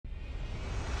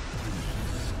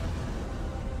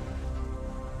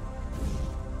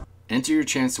Enter your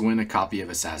chance to win a copy of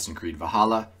Assassin's Creed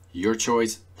Valhalla, your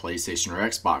choice, PlayStation or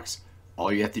Xbox.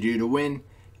 All you have to do to win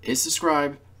is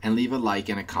subscribe and leave a like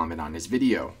and a comment on this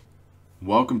video.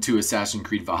 Welcome to Assassin's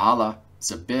Creed Valhalla,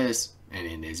 it's Abyss, and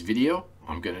in this video,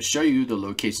 I'm going to show you the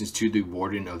locations to the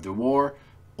Warden of the War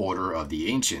Order of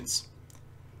the Ancients.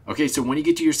 Okay, so when you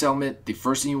get to your settlement, the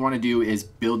first thing you want to do is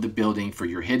build the building for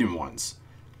your hidden ones.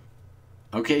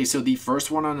 Okay, so the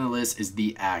first one on the list is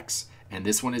the Axe, and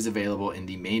this one is available in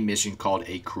the main mission called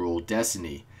A Cruel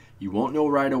Destiny. You won't know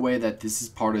right away that this is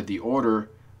part of the order,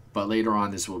 but later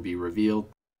on this will be revealed.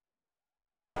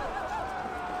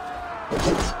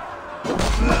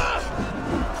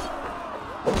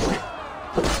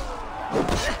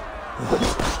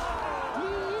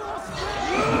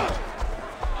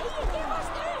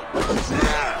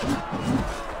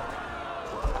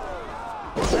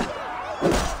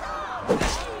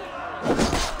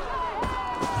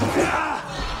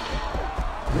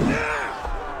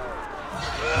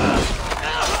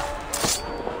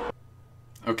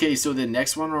 Okay, so the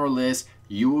next one on our list,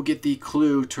 you will get the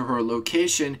clue to her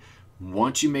location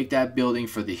once you make that building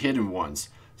for the hidden ones.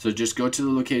 So just go to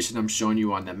the location I'm showing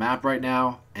you on the map right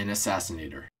now and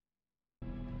assassinate her.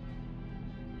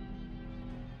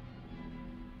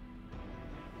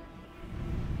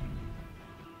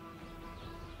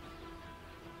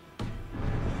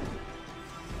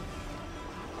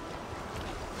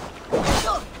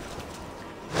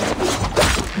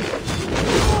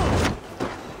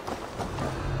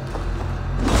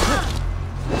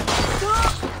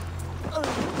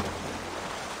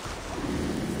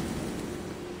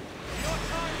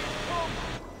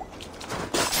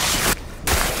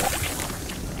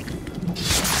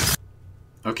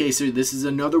 Okay, so this is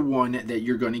another one that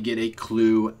you're going to get a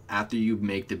clue after you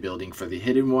make the building for the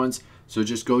hidden ones. So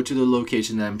just go to the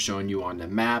location that I'm showing you on the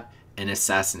map and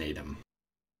assassinate them.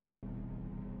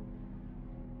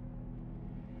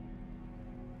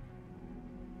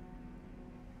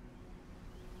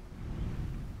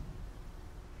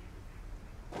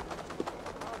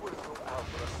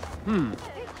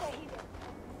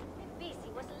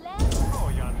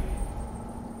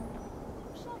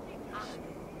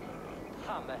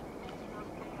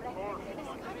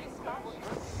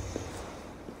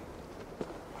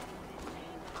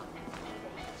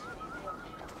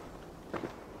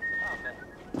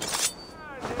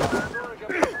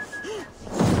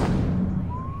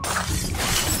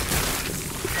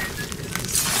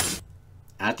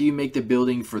 After you make the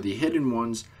building for the hidden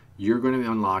ones, you're going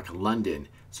to unlock Lunden.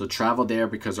 So travel there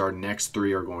because our next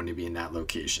three are going to be in that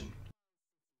location.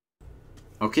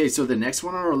 Okay, so the next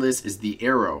one on our list is the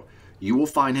Arrow. You will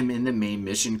find him in the main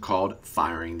mission called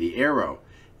Firing the Arrow.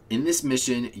 In this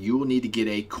mission, you will need to get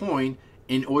a coin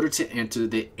in order to enter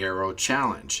the Arrow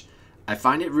challenge. I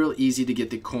find it real easy to get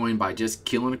the coin by just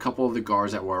killing a couple of the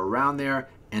guards that were around there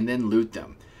and then loot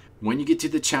them. When you get to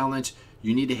the challenge,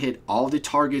 you need to hit all the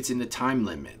targets in the time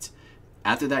limit.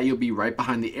 After that, you'll be right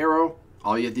behind the Arrow.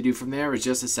 All you have to do from there is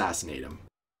just assassinate him.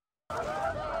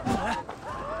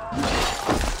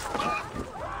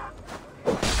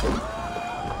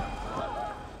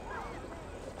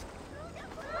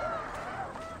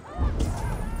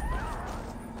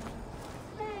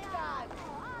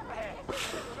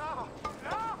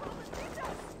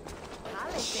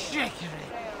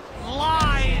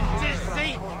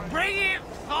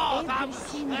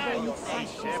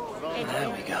 There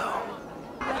we go.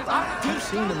 You've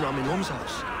seen them round my mum's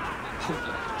house.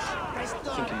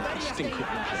 Thinking they stink up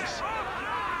the place.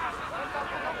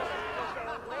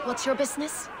 What's your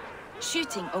business?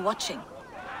 Shooting or watching?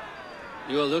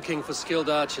 You are looking for skilled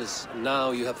archers, and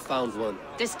now you have found one.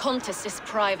 This contest is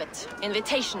private.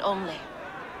 Invitation only.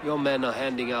 Your men are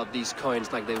handing out these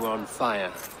coins like they were on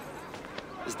fire.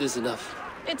 Is this enough?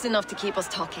 It's enough to keep us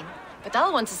talking. But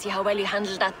I'll want to see how well you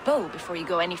handle that bow before you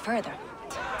go any further.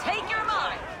 Take your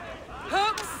mind!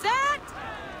 Hook set!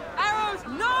 Arrows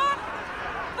north!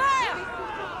 Fire!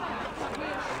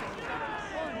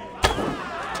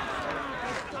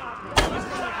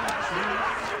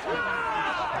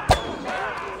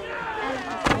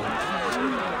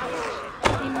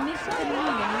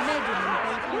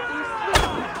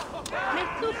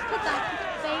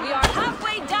 We are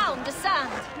halfway down the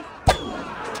sand.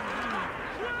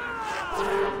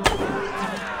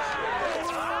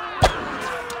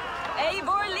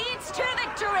 Eivor leads to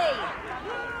victory!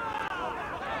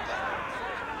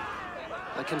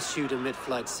 I can shoot a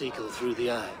mid-flight seagull through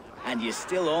the eye. And you're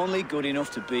still only good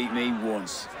enough to beat me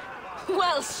once.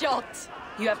 Well shot!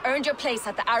 You have earned your place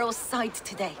at the Arrow's side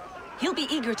today. He'll be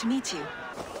eager to meet you.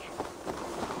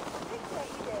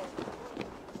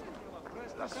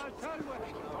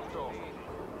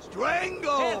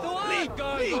 Strangle! Leech!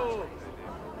 Great!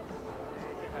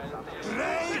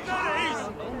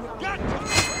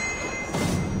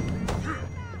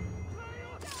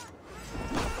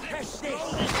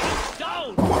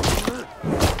 Down!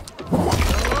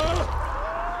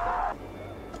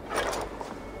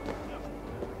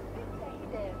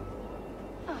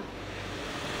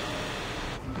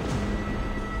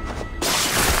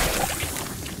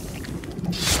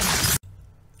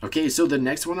 Okay, so the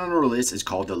next one on our list is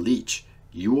called the Leech.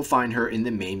 You will find her in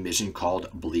the main mission called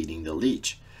Bleeding the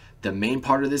Leech. The main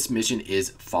part of this mission is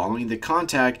following the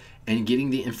contact and getting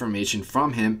the information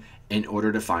from him in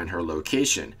order to find her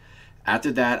location.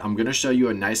 After that, I'm going to show you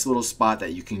a nice little spot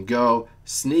that you can go,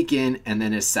 sneak in, and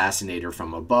then assassinate her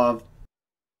from above.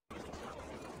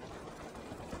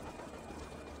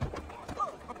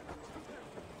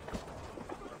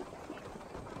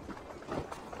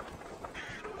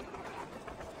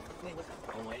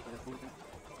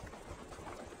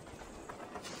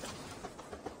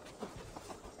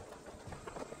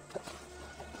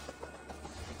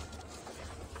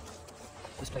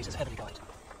 This place is heavily guarded.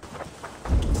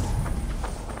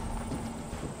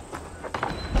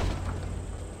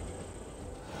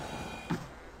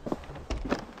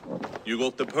 You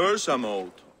got the purse I'm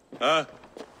owed? Huh?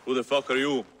 Who the fuck are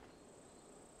you?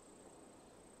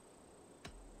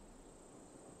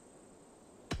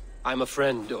 I'm a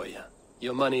friend, Doya.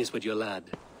 Your money's with your lad.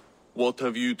 What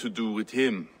have you to do with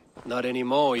him? Not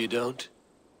anymore, you don't.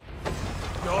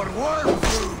 Your worm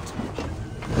fruit!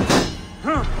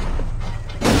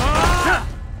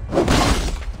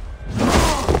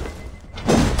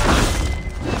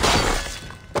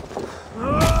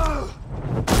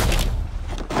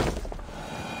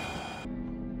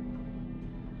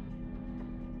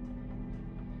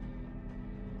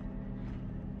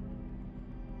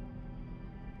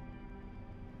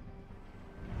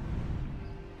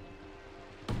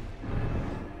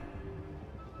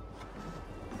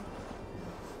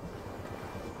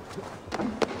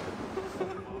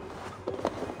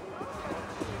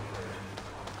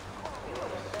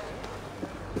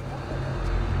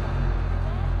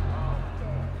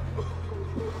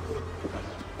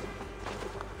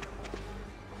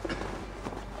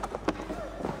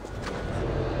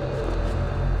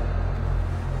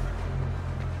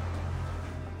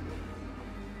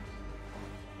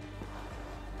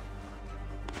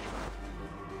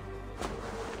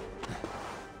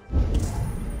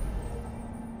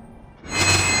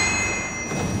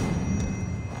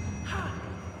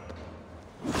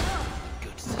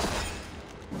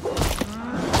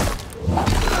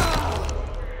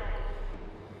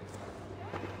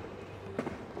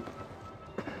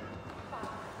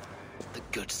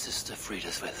 Good sister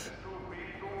Frideswid.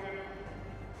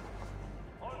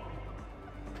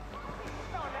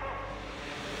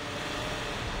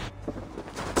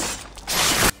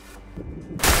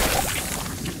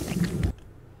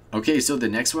 Okay, so the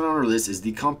next one on our list is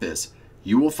the Compass.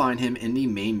 You will find him in the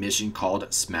main mission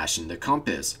called Smashing the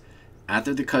Compass.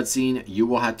 After the cutscene, you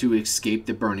will have to escape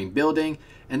the burning building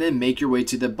and then make your way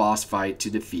to the boss fight to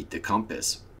defeat the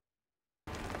Compass.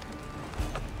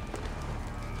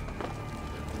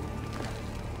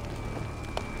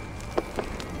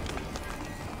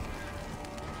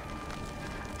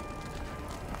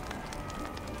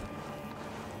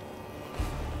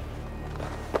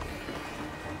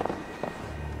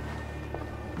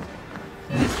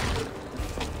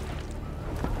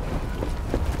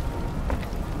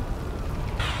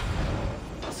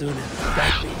 Soon as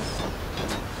that means.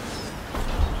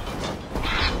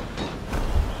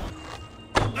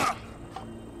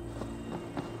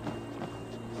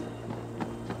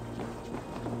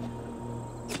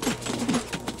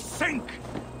 Sink!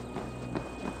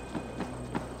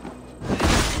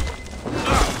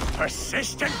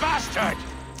 Persistent bastard!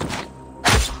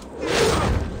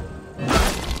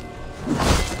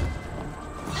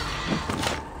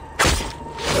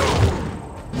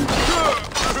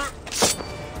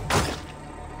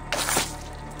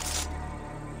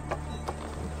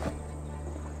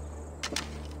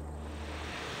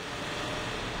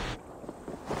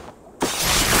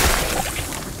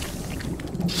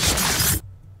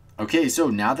 Okay, so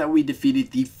now that we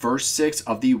defeated the first 6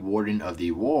 of the Warden of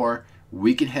the War,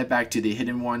 we can head back to the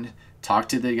hidden one, talk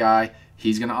to the guy.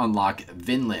 He's going to unlock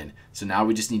Vinland. So now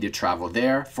we just need to travel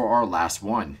there for our last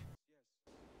one.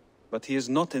 But he is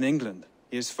not in England.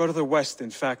 He is further west, in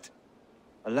fact.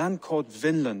 A land called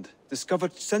Vinland,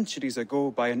 discovered centuries ago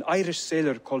by an Irish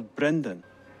sailor called Brendan.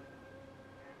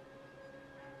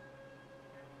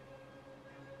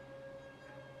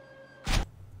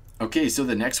 Okay, so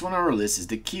the next one on our list is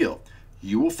the Keel.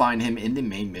 You will find him in the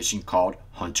main mission called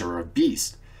Hunter of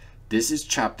Beasts. This is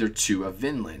chapter 2 of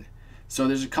Vinland. So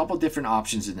there's a couple different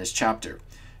options in this chapter.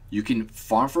 You can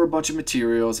farm for a bunch of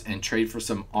materials and trade for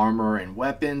some armor and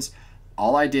weapons.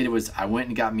 All I did was I went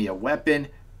and got me a weapon,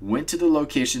 went to the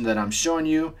location that I'm showing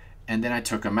you, and then I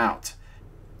took him out.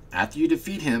 After you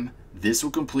defeat him, this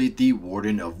will complete the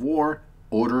Warden of War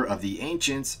Order of the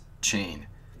Ancients chain.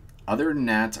 Other than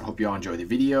that, I hope you all enjoy the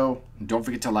video. Don't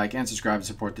forget to like and subscribe to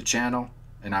support the channel,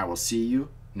 and I will see you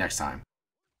next time.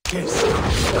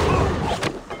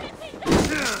 Yes.